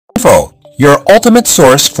Info, your ultimate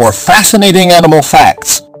source for fascinating animal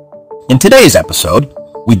facts. In today's episode,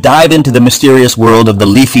 we dive into the mysterious world of the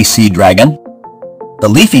leafy sea dragon. The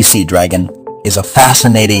leafy sea dragon is a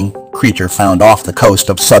fascinating creature found off the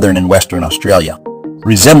coast of southern and western Australia.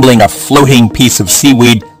 Resembling a floating piece of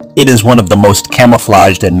seaweed, it is one of the most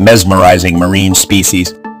camouflaged and mesmerizing marine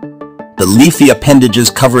species. The leafy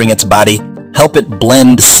appendages covering its body help it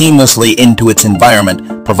blend seamlessly into its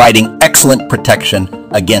environment, providing excellent protection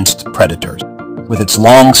against predators. With its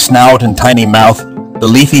long snout and tiny mouth, the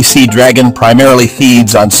leafy sea dragon primarily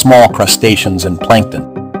feeds on small crustaceans and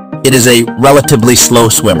plankton. It is a relatively slow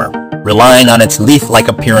swimmer, relying on its leaf-like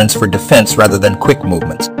appearance for defense rather than quick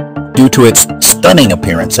movements. Due to its stunning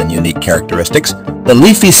appearance and unique characteristics, the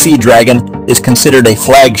leafy sea dragon is considered a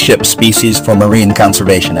flagship species for marine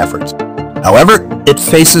conservation efforts. However, it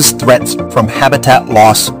faces threats from habitat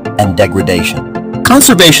loss and degradation.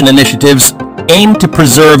 Conservation initiatives aim to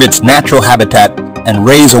preserve its natural habitat and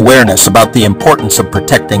raise awareness about the importance of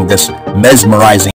protecting this mesmerizing